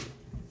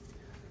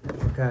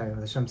Okay, with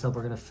Hashem's help,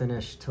 we're going to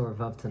finish Torah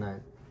Vav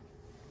tonight.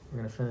 We're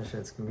going to finish it.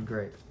 It's going to be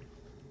great.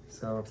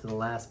 So, up to the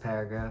last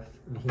paragraph,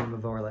 V'hi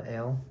Mavor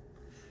La'el.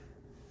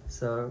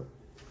 So,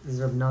 this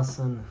is Reb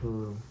Nassan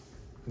who,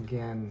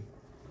 again,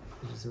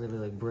 is just really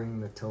like bringing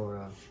the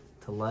Torah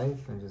to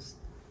life and just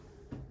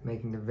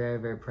making it very,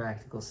 very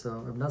practical.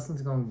 So, Reb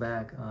Nassan's going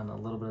back on a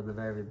little bit of the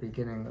very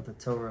beginning of the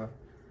Torah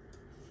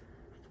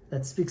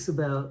that speaks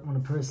about when a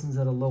person's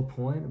at a low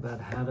point,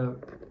 about how to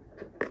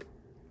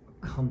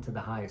come to the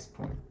highest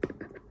point.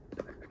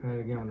 Right,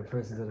 again, when a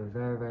person's at a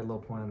very, very low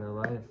point in their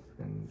life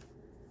and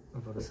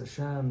Avodas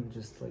Hashem,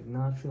 just like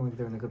not feeling like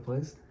they're in a good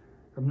place,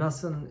 Reb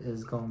Nassan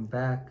is going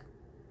back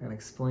and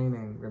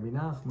explaining Rabbi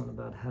Nachman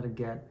about how to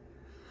get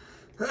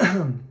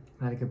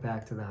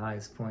back to the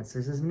highest point. So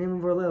he says,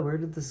 we're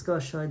to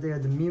discuss the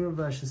Mima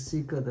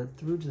Vashasika, that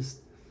through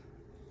just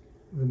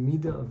the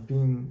midah of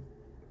being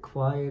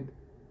quiet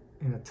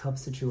in a tough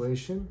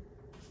situation.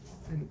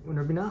 And when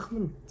Rabbi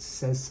Nachman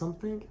says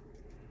something,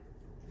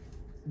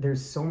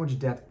 there's so much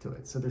depth to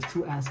it. So there's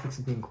two aspects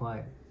of being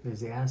quiet. There's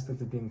the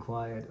aspect of being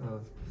quiet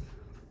of,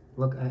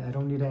 look, I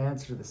don't need to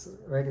answer this,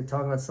 right? You're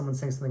talking about someone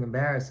saying something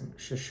embarrassing.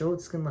 So when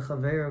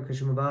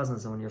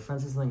your friend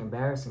says something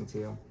embarrassing to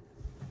you,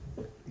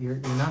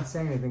 you're not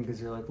saying anything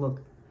because you're like,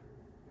 look,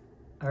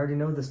 I already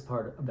know this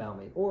part about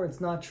me, or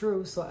it's not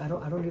true, so I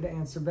don't need to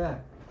answer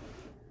back.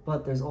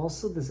 But there's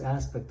also this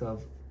aspect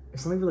of, if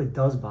something really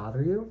does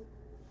bother you,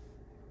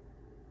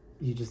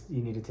 you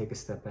need to take a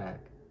step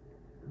back.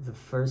 The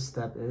first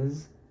step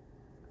is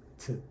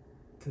to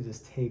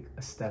just take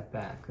a step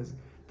back, because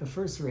the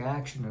first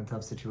reaction in a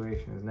tough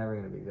situation is never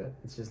going to be good.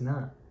 It's just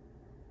not.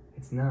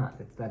 It's not.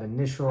 It's that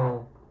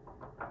initial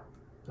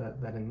like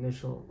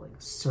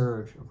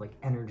surge of like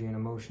energy and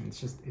emotion.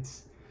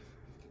 It's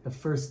the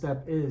first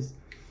step is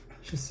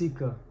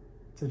shasika,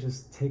 to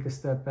just take a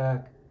step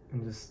back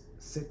and just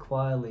sit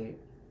quietly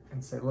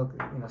and say, look,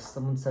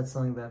 someone said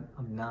something that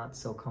I'm not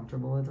so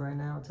comfortable with right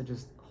now, to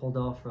just hold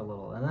off for a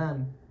little, and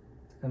then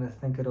kind of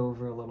think it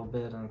over a little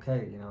bit, and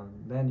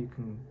then you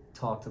can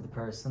talk to the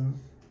person,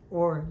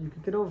 or you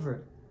can get over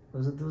it.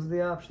 Those are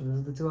the options. Those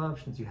are the two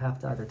options. You have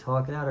to either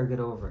talk it out or get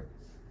over it.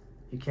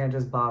 You can't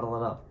just bottle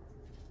it up.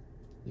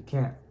 You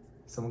can't.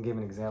 Someone gave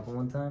an example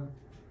one time.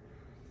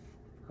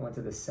 I went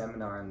to this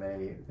seminar and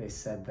they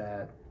said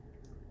that,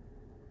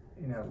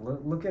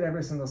 look at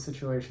every single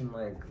situation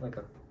like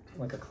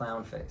a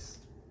clown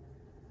face.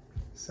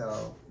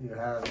 So you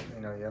have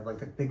like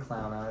the big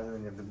clown eyes,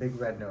 and you have the big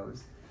red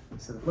nose.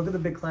 So look at the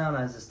big clown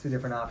eyes. There's two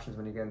different options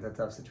when you get into a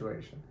tough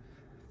situation.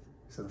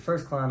 So the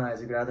first clown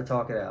eyes, you could either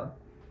talk it out,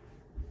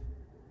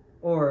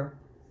 or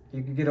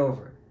you could get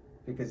over it.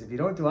 Because if you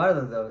don't do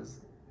either of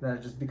those, then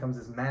it just becomes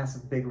this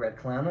massive big red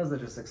clown nose that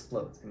just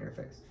explodes in your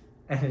face.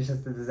 And it's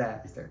just a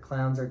disaster.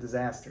 Clowns are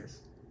disasters.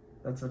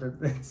 That's what it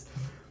is.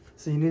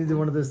 So you need to do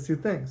one of those two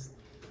things.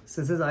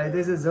 So it says,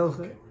 this is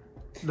Zocha.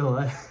 No,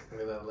 Look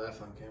at that laugh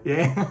on camera.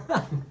 Yeah.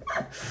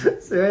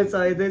 So it's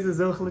this is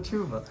Zocha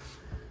L'tshuva.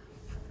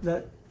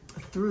 That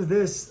through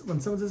this,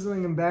 when someone says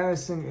something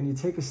embarrassing and you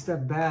take a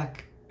step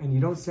back and you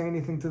don't say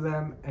anything to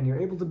them and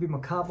you're able to be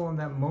makabel in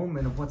that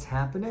moment of what's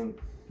happening,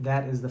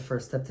 that is the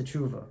first step to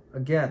tshuva.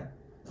 Again,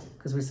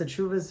 because we said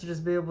tshuva is to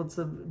just be able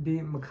to be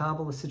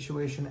makabel a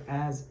situation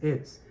as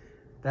is.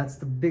 That's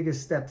the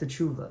biggest step to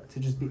tshuva, to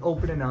just be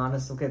open and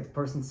honest. Okay, the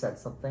person said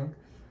something.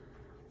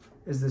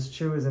 Is this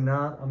true? Is it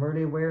not? I'm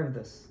already aware of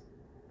this.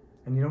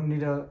 And you don't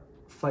need to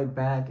fight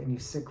back, and you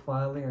sit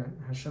quietly, and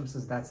Hashem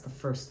says that's the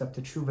first step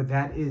to tshuva.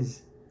 That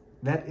is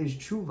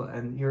tshuva,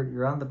 and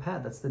you're on the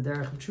path. That's the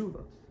derech of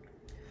tshuva.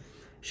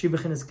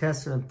 Shibachin is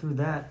keser, and through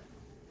that,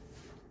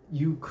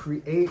 you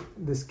create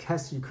this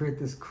keser, you create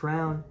this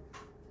crown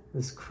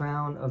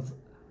of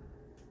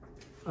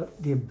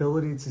the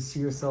ability to see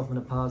yourself in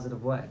a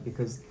positive way,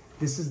 because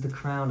this is the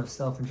crown of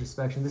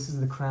self-introspection. This is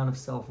the crown of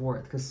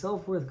self-worth, because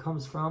self-worth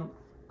comes from,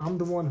 I'm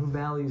the one who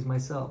values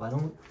myself. I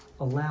don't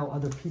allow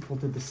other people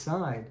to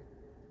decide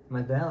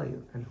my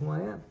value and who I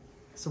am.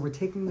 So we're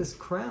taking this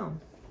crown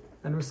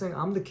and we're saying,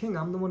 I'm the king,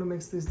 I'm the one who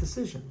makes these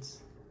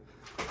decisions.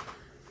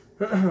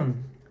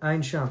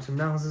 Ein Sham. So Reb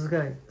Nachman says,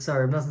 okay.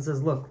 Sorry, Reb Nachman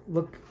says, look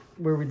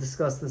where we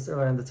discussed this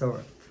earlier in the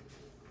Torah.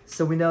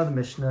 So we know the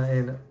Mishnah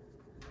in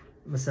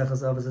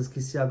Maseches Avos says, Ki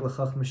siyag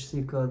l'chacham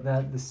shsika,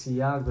 that the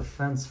siyag, the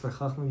fence for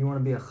chacham, you want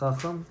to be a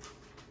chacham,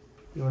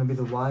 you want to be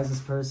the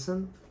wisest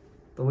person,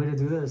 the way to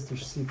do that is through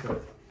shsika.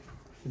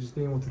 You're just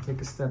being able to take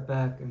a step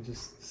back and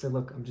just say,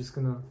 look, I'm just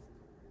going to,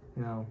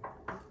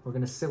 we're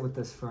going to sit with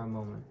this for a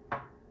moment.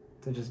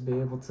 To just be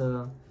able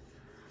to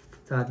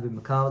have to be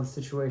makabel the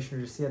situation,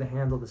 or just see how to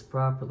handle this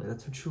properly.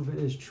 That's what tshuva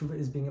is. Tshuva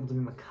is being able to be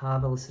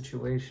makabel a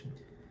situation.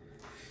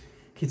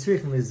 So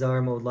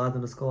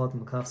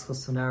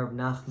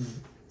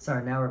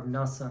now Reb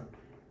Nassan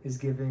is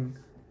giving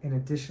an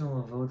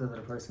additional avoda that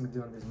a person can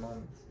do in these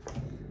moments.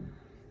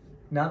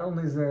 Not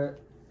only is there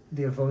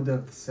the avoda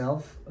of the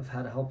self, of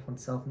how to help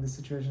oneself in these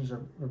situations,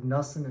 Reb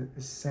Nassan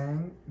is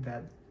saying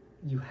that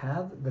you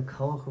have the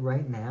koach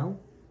right now.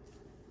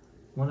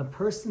 When a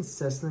person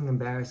says something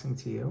embarrassing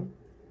to you,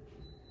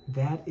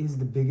 that is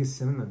the biggest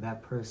symptom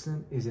that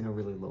person is in a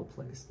really low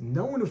place.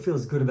 No one who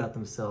feels good about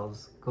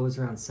themselves goes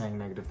around saying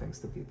negative things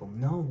to people.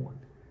 No one.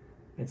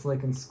 It's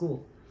like in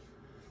school.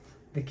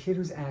 The kid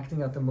who's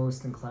acting out the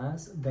most in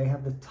class, they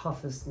have the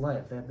toughest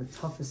life. They have the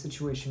toughest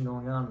situation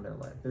going on in their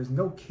life. There's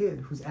no kid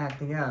who's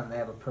acting out and they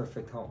have a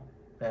perfect home.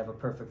 They have a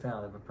perfect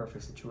family. They have a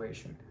perfect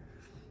situation.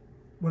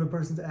 When a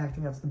person's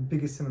acting out, it's the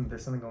biggest symptom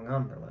there's something going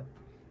on in their life.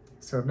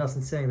 So Rav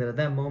Nassan's saying that at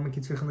that moment,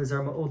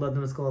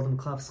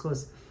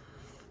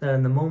 that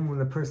in the moment when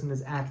the person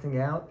is acting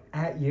out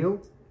at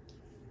you,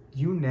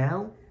 you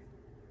now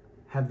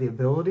have the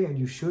ability, and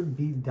you should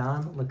be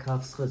dan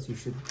l'kaf schus. You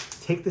should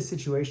take the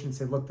situation and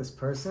say, look, this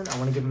person, I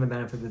want to give him the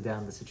benefit of the doubt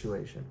in the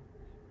situation.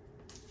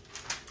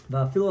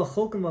 So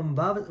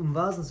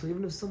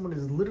even if someone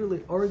is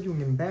literally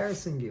arguing,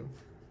 embarrassing you,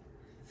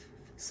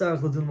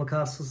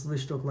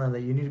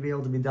 that you need to be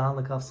able to be dan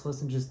l'kaf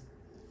schus and just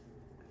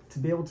to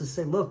be able to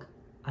say, look,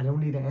 I don't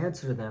need to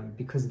answer to them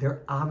because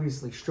they're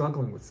obviously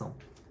struggling with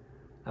something.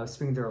 I was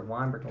speaking to Rav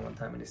Weinberg one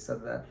time and he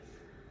said that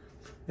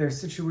there are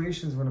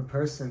situations when a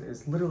person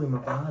is literally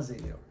mavazi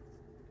you.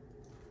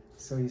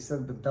 So he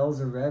said the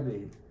Belzer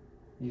Rebbe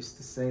used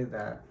to say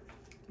that,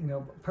 you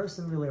know, a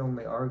person really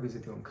only argues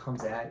with you and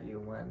comes at you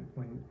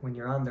when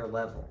you're on their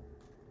level.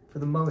 For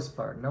the most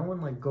part, no one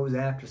like goes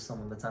after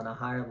someone that's on a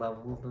higher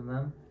level than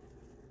them.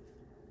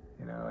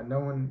 You know, and no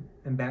one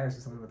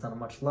embarrasses someone that's on a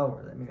much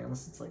lower. I mean,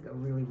 unless it's like a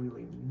really,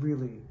 really,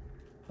 really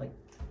like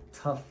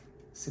tough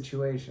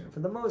situation. For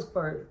the most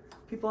part,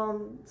 people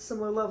on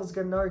similar levels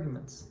get in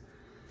arguments.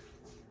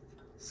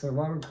 So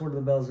Ron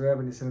reported the Belzer Rebbe,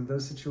 and he said in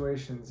those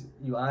situations,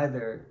 you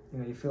either,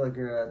 you feel like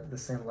you're at the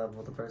same level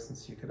with the person,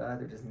 so you could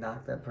either just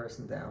knock that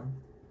person down,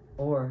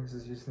 or he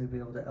says you just need to be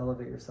able to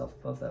elevate yourself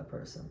above that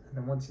person. And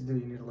then once you do,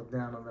 you need to look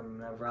down on them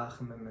and have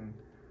rachamim,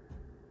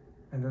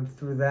 and then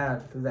through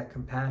that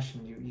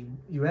compassion,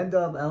 you end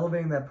up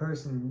elevating that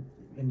person,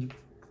 and you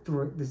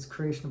through this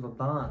creation of a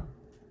bond,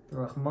 the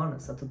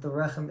rachmanis. That's what the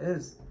rechem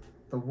is.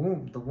 The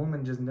womb. The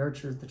woman just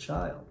nurtures the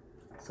child.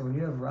 So when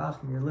you have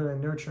racham, you're literally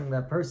nurturing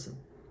that person.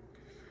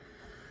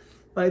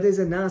 And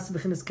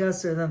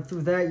then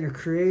through that, you're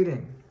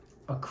creating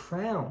a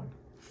crown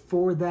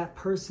for that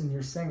person.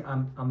 You're saying,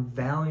 I'm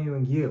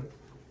valuing you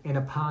in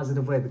a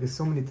positive way, because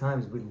so many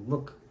times we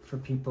look for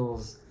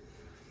people's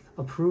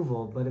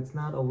approval, but it's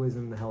not always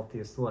in the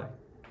healthiest way.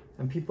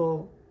 And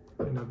people,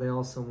 they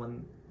also,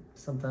 when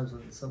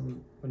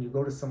you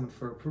go to someone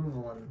for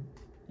approval and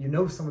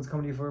someone's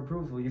coming to you for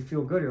approval, you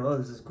feel good. You're, oh,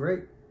 this is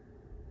great.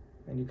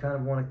 And you kind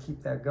of want to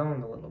keep that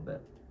going a little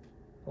bit.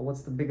 But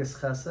what's the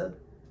biggest chesed?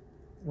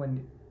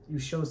 When you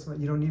show someone,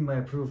 you don't need my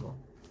approval.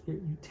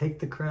 You take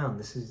the crown.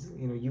 This is,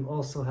 you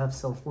also have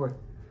self-worth.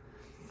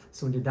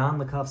 So when you're dan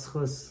l'kaf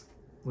schus,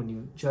 when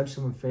you judge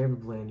someone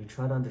favorably and you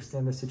try to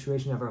understand the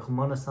situation, you have a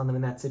rachmanas on them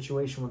in that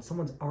situation. When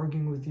someone's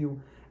arguing with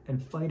you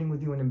and fighting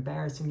with you and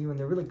embarrassing you and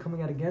they're really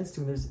coming out against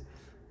you, and there's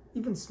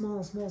even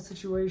small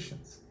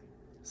situations.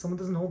 Someone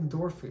doesn't hold the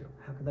door for you.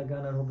 How could that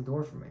guy not hold the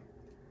door for me?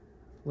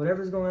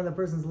 Whatever's going on in that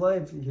person's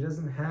life, he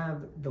doesn't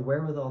have the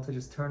wherewithal to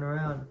just turn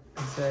around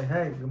and say,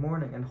 hey, good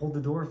morning, and hold the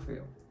door for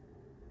you.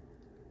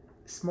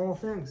 Small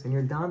things. And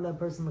you're down that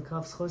person the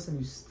kaf schus, and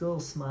you still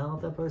smile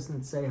at that person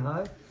and say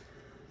hi.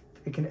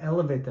 It can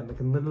elevate them. It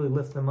can literally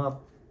lift them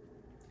up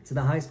to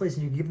the highest place,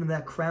 and you give them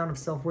that crown of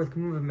self-worth.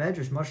 Come with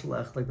Medrash,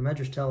 Mashalech, like the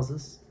Medrash tells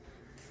us.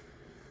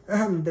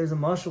 There's a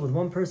mashal with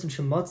one person,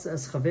 Shematz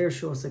es chaver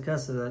she'oseh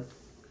kesed, that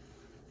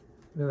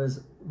there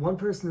was one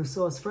person who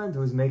saw his friend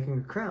who was making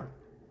a crown.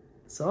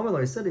 So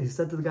Amalai said he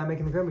said to the guy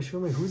making the crown,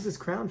 Bishvili, who's this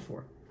crown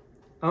for?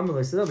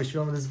 Amalai said, oh,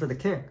 Bishvili, this is for the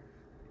king.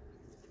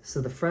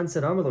 So the friend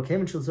said, Amalai,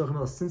 came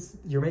and since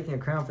you're making a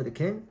crown for the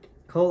king,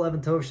 Kol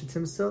Evan Tov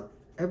Shetimsa,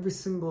 every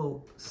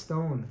single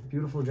stone,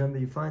 beautiful gem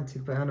that you find,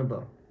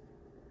 Tikba,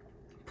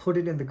 put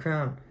it in the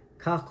crown.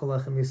 So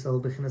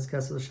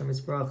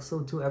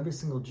too, every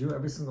single Jew,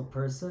 every single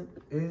person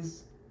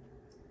is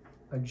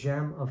a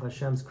gem of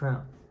Hashem's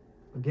crown.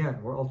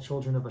 Again, we're all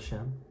children of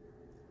Hashem.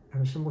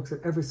 And Hashem looks at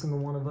every single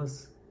one of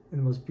us in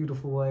the most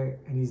beautiful way,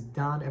 and He's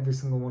done every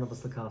single one of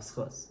us l'kaf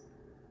schus.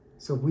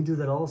 So if we do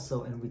that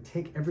also, and we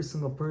take every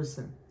single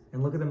person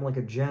and look at them like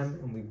a gem,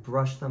 and we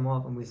brush them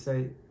off, and we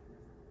say,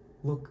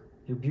 look,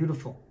 you're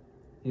beautiful.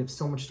 You have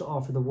so much to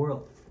offer the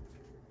world.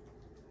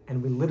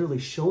 And we literally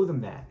show them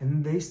that,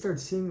 and they start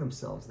seeing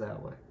themselves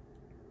that way.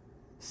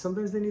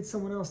 Sometimes they need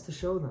someone else to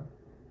show them,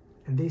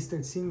 and they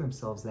start seeing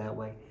themselves that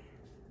way.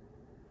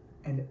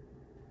 And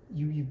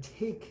you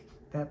take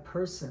that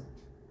person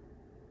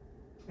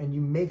and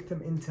you make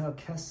them into a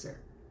keser.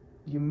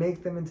 You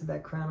make them into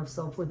that crown of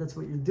self-worth. That's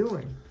what you're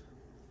doing.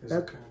 There's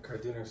a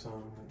Cardiner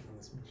song on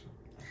this mission.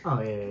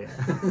 Oh, yeah.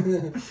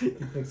 He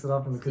picks it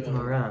up in the Kutam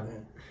around.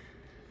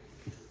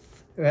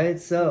 Right,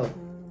 so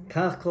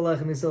and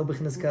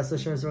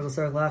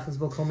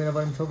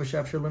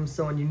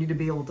you need to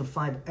be able to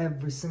find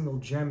every single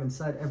gem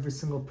inside every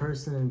single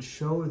person and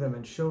show them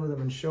and show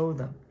them and show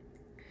them.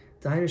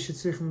 You need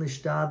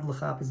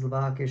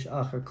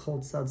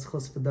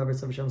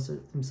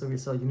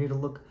to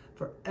look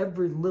for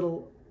every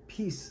little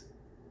piece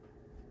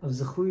of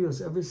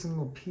zechuyos, every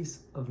single piece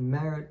of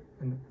merit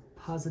and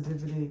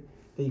positivity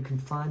that you can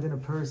find in a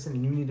person,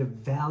 and you need to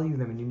value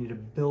them and you need to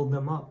build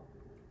them up.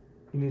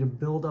 You need to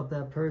build up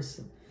that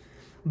person.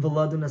 And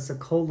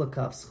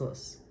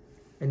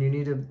you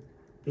need to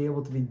be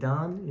able to be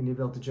done. You need to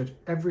be able to judge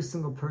every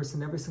single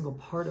person, every single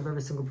part of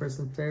every single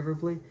person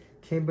favorably.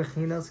 And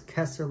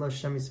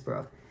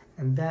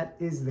that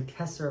is the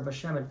Keser of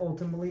Hashem. And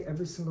ultimately,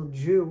 every single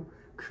Jew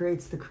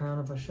creates the crown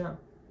of Hashem.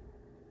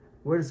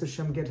 Where does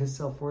Hashem get his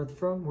self-worth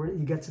from?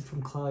 He gets it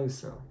from Klal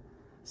Yisrael.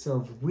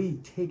 So if we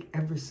take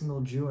every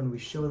single Jew and we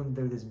show them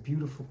they're this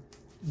beautiful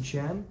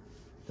gem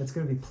that's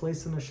going to be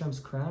placed on Hashem's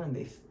crown, and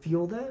they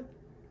feel that,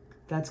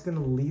 that's going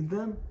to lead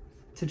them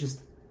to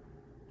just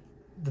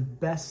the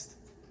best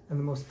and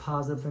the most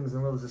positive things in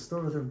the world. There's a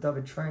story with Rav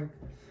David Trank.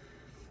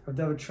 Rav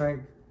David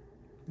Trank,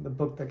 the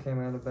book that came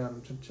out about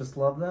him, Just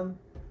Love Them.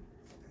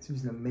 He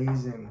was an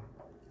amazing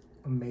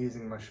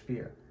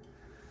mashpia.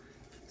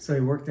 So he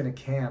worked in a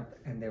camp,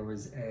 and there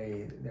was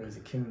a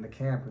kid in the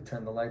camp who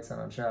turned the lights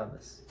on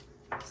Shabbos.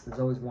 So there's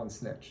always one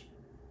snitch.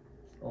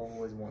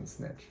 Always one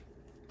snitch.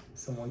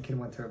 So one kid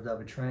went to Rav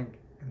David Trank,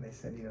 and they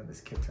said,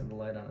 this kid turned the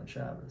light on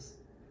Shabbos.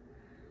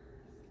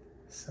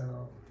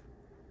 So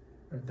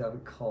Rav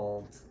David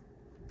called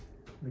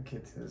the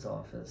kid to his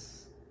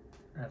office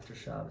after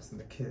Shabbos, and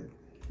the kid,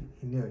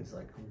 he knew, he's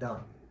like, I'm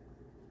done.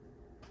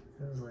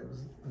 It was a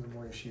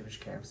more yeshivish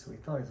camp, so he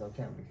thought, he's like, I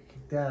can't be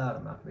kicked out,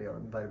 I'm not going to be able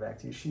to invite back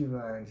to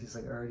yeshiva, and he's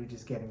like already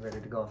just getting ready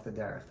to go off the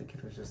derech. The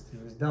kid he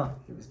was done,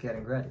 he was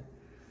getting ready.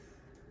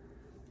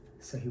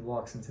 So he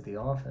walks into the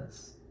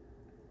office,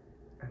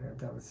 and Rav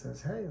David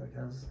says, hey,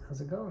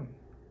 how's it going?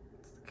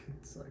 The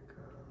kid's like,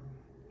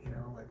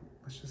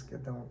 let's just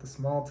get done with the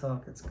small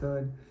talk, it's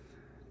good.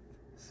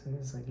 So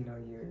he's like,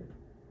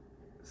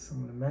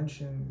 someone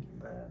mentioned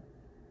that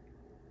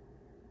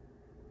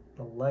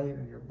the light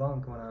in your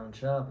bunk went on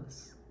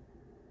Shabbos.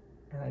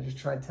 And I just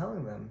tried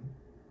telling them,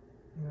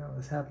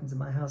 this happens in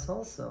my house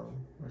also,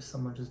 where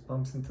someone just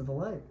bumps into the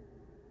light.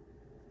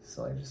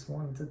 So I just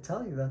wanted to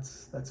tell you,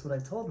 that's what I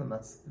told them,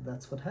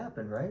 that's what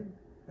happened, right?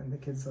 And the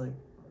kid's like,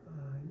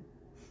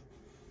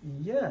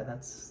 yeah,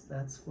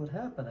 that's what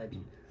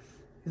happened.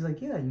 He's like,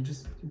 yeah, you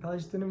probably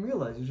just didn't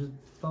realize, you just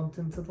bumped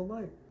into the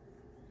light.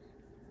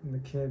 And the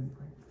kid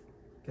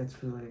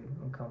gets really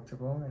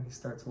uncomfortable, and he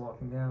starts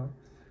walking out.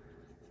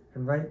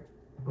 And right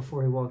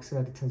before he walks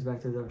out, he turns back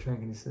to the David Trank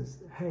and he says,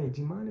 hey,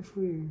 do you mind if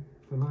we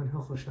learn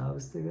Hilchos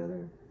Shabbos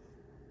together?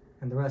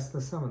 And the rest of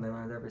the summer, they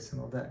learned every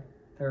single day.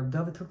 Rav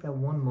David took that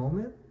one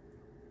moment,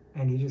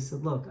 and he just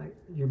said, look,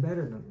 you're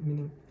better than,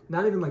 meaning,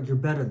 not even like you're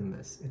better than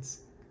this.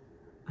 It's,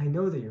 I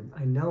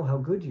know how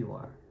good you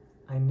are.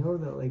 I know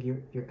that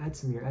your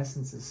etzem, your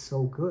essence is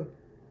so good.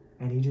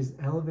 And he just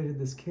elevated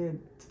this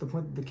kid to the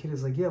point that the kid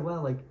is like, yeah,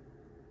 well,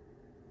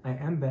 I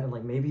am better.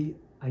 Maybe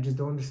I just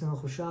don't understand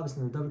Hilchos Shabbos.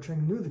 And the David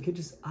Trank knew the kid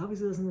just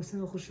obviously doesn't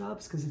understand Hilchos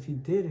Shabbos, because if he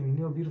did and he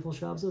knew how beautiful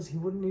Shabbos was, he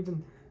wouldn't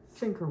even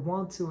think or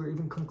want to or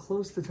even come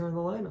close to turning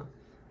the light on.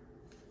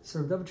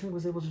 So David Trank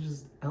was able to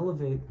just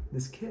elevate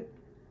this kid.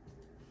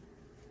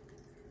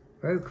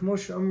 Right? That's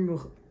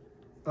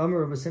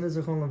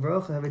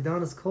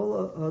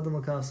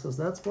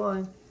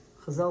why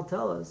Chazal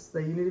tell us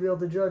that you need to be able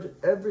to judge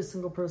every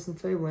single person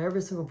favorably,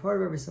 every single part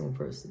of every single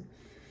person.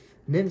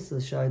 That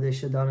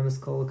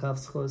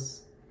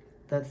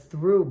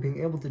through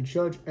being able to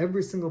judge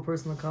every single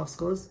person so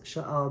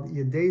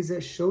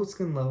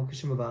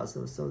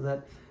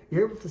that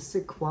you're able to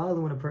sit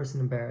quietly when a person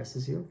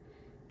embarrasses you,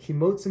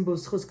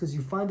 because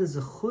you find a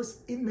zechus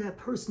in that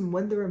person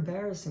when they're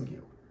embarrassing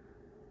you.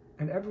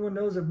 And everyone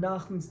knows of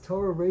Nachman's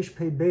Torah Reish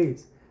Pei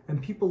Beis,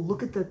 and people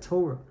look at that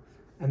Torah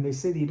and they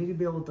say that you need to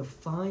be able to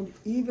find,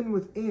 even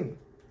within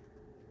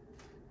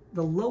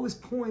the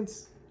lowest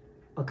points,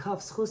 a kaf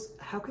zchus.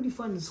 How could you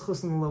find the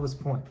zchus in the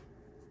lowest point?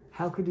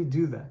 How could you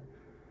do that?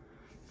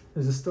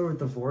 There's a story with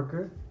the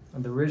Vorker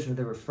and the Rishon.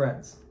 They were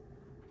friends.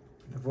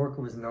 The Vorker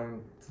was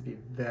known to be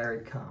very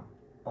calm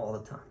all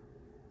the time.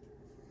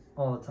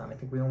 All the time. I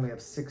think we only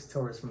have 6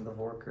 Torahs from the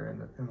Vorker,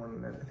 and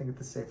one, I think at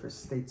the Sefer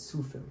State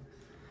Sufim.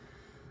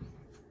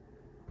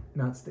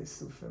 Not State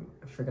Sufim,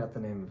 I forgot the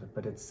name of it,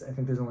 but I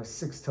think there's only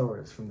 6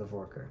 Torahs from the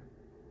Vorker.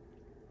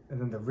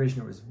 And then the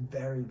Rishner was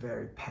very,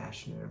 very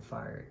passionate and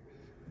fiery.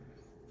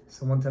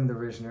 So one time the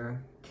Rishner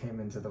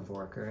came into the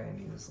Vorker, and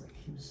he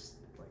was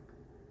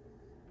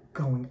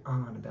going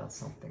on about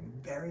something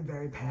very,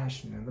 very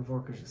passionate, and the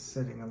Vorker's just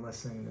sitting and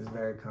listening in his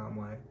very calm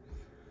way.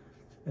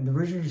 And the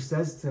Rishner just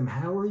says to him,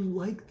 how are you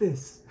like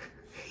this?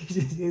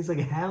 He's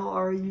like, how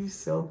are you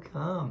so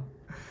calm?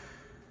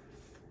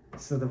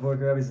 So the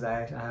Vorker Rebbe says,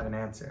 I have an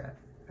answer.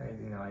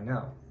 I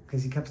know.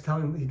 Because he kept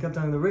telling the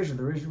Rishon.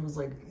 The Rishon was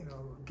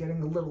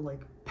getting a little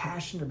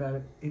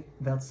passionate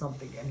about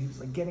something, and he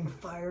was getting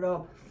fired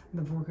up.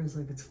 And the Vorker is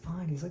like, it's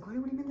fine. He's like, what do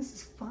you mean this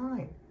is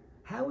fine?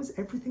 How is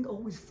everything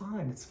always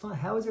fine? It's fine.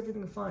 How is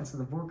everything fine? So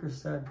the Vorker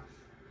said,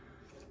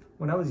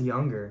 when I was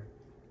younger,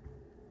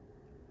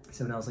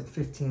 when I was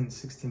 15,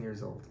 16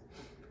 years old,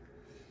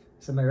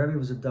 my Rebbe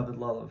was a David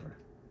Lalover.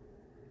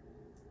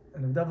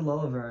 And David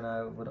Oliver and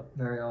I would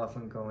very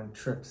often go on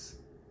trips.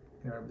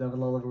 David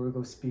Oliver would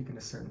go speak in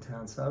a certain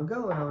town. So I would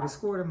go and I would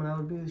escort him and I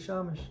would be the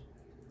shamish.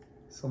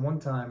 So one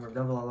time,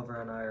 David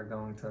Oliver and I are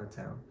going to a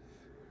town.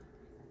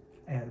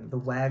 And the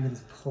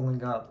wagon's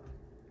pulling up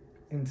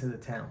into the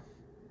town.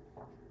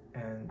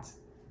 And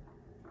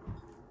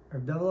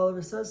David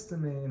Oliver says to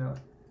me,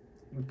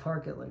 we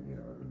park at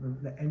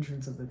the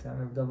entrance of the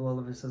town. And David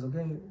Oliver says,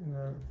 okay,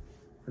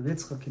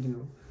 Yitzchak,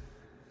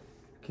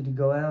 could you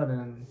go out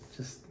and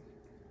just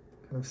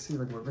kind of see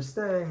where we're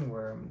staying,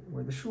 where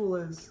the shul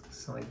is?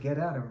 So I get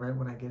out, and right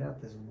when I get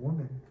out, this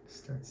woman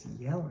starts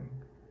yelling.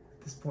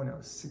 At this point, I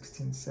was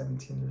 16,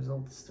 17 years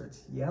old.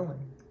 Starts yelling,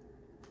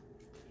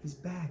 he's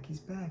back, he's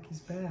back, he's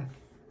back.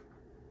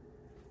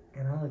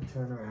 And I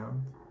turn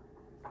around,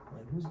 I'm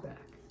like, who's back?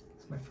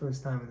 It's my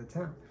first time in the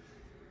town.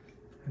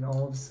 And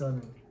all of a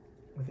sudden,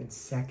 within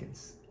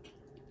seconds,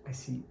 I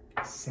see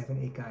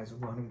 7, 8 guys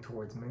running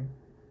towards me,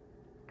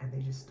 and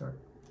they just start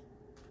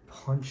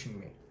punching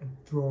me and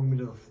throwing me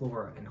to the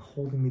floor and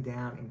holding me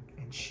down,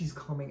 and she's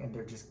coming and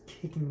they're just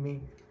kicking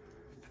me.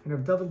 And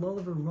if David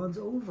Oliver runs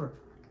over,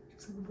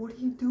 she's like, what are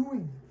you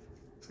doing?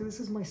 So this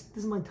is my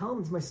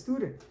Talmud, it's my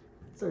student.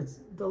 David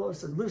Oliver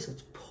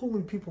starts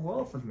pulling people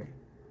off of me.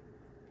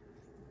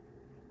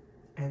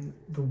 And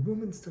the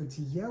woman starts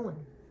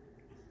yelling,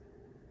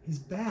 he's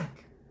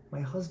back. My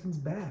husband's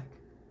back.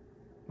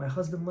 My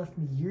husband left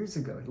me years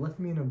ago. He left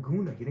me in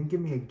Aguna. He didn't give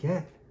me a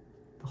get.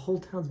 The whole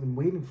town's been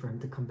waiting for him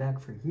to come back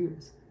for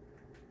years.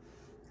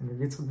 And the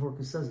Yitzchak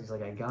worker says, he's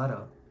like, I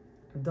gotta.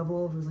 And David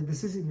Oliver was like,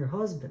 this isn't your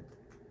husband.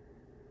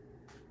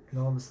 And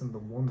all of a sudden the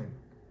woman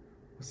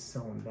was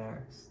so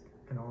embarrassed.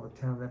 And all the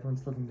town,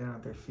 everyone's looking down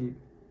at their feet.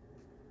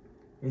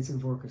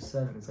 Yitzchak worker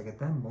said, and it's like at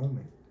that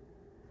moment,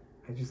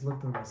 I just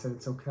looked at him and I said,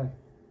 it's okay.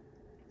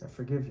 I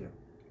forgive you.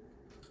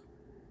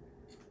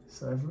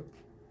 So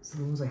the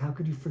woman was like, how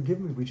could you forgive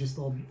me? We just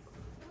all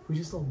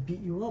beat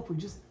you up. We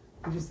just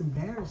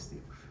embarrassed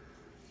you.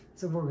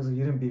 So the worker was like,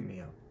 you didn't beat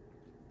me up.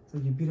 So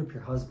you beat up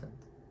your husband.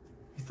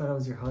 You thought I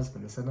was your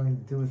husband. This had nothing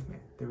to do with me.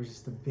 There was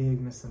just a big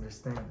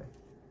misunderstanding.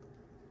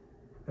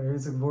 And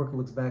the worker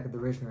looks back at the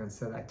Rishner and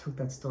said, I took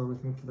that story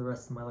with me for the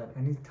rest of my life.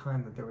 Any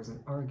time that there was an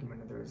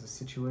argument or there was a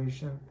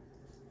situation,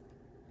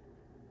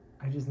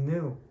 I just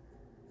knew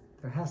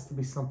there has to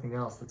be something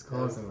else that's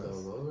causing this.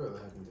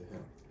 That happened to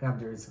him? It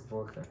happened to Yitzchak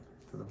Worker,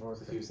 to the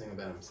worker. So he was saying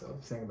about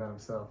himself? Saying about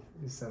himself.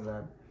 He said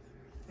that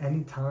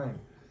any time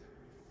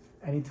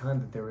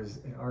that there was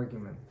an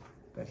argument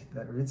that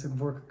Yitzchak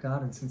Worker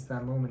got, and since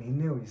that moment he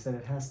knew, he said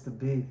it has to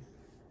be,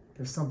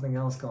 there's something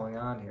else going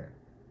on here.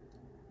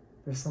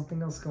 There's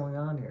something else going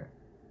on here.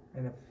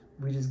 And if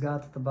we just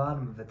got to the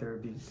bottom of it, there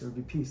would be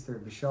peace, there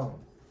would be shalom.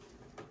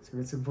 So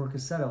Yitzchak Worker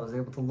said, I was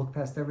able to look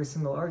past every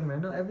single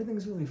argument. I know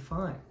everything's really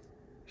fine.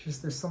 It's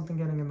just there's something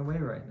getting in the way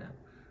right now.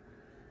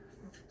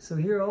 So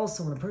here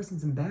also, when a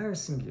person's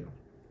embarrassing you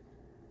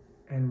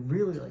and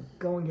really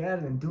going at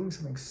it and doing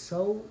something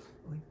so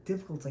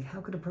difficult, it's like,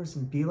 how could a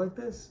person be like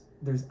this?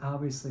 There's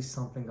obviously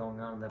something going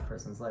on in that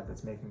person's life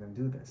that's making them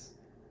do this.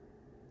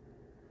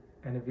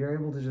 And if you're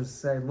able to just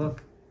say,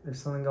 look, there's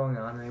something going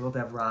on, and able to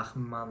have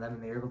rachmim on them,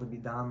 and they're able to be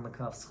dan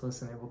l'kaf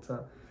schus, and able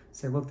to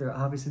say, look, they're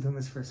obviously doing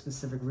this for a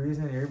specific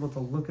reason, and you're able to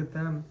look at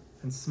them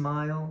and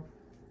smile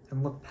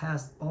and look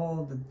past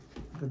all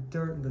the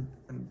dirt and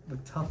the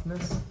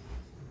toughness,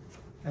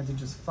 and to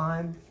just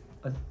find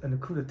a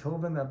nakuda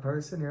tova in that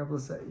person. You're able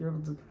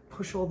to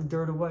push all the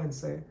dirt away and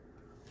say,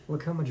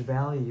 look how much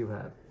value you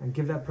have, and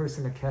give that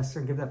person a kesser,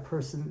 and give that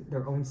person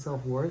their own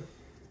self-worth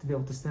to be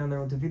able to stand on their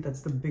own 2 feet.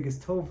 That's the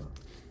biggest tova.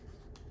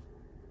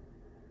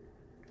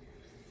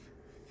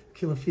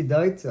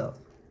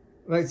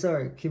 Right,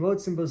 sorry.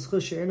 Because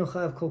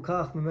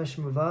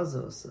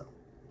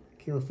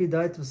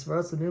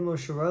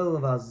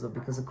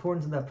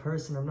according to that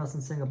person, I'm not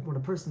saying when a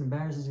person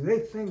embarrasses you, they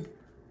think,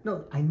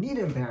 no, I need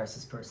to embarrass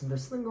this person.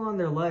 There's something going on in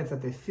their life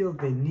that they feel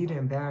they need to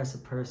embarrass a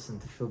person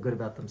to feel good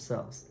about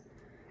themselves.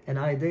 And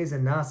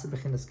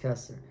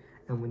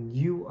when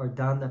you are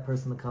done that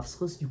person the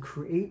kafschus, you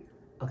create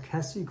a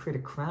kesser, you create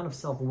a crown of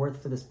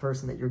self-worth for this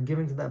person that you're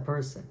giving to that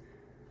person.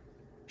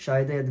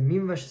 And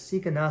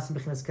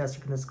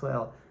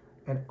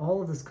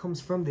all of this comes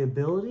from the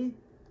ability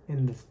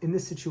in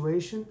this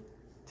situation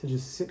to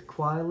just sit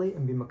quietly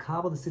and be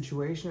makabel the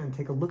situation and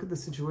take a look at the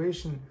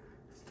situation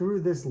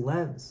through this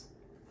lens,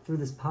 through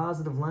this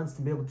positive lens,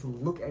 to be able to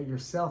look at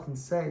yourself and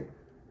say,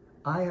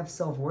 I have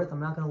self-worth, I'm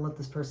not going to let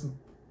this person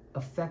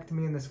affect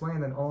me in this way.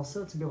 And then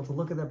also to be able to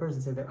look at that person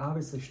and say, they're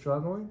obviously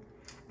struggling,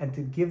 and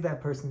to give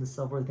that person the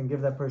self-worth and give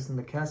that person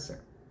the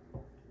kesser.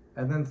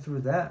 And then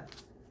through that,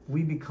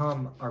 we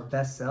become our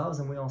best selves,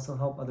 and we also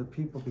help other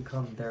people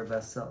become their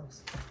best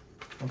selves.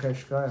 Okay,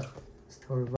 shkayach. It's Torah.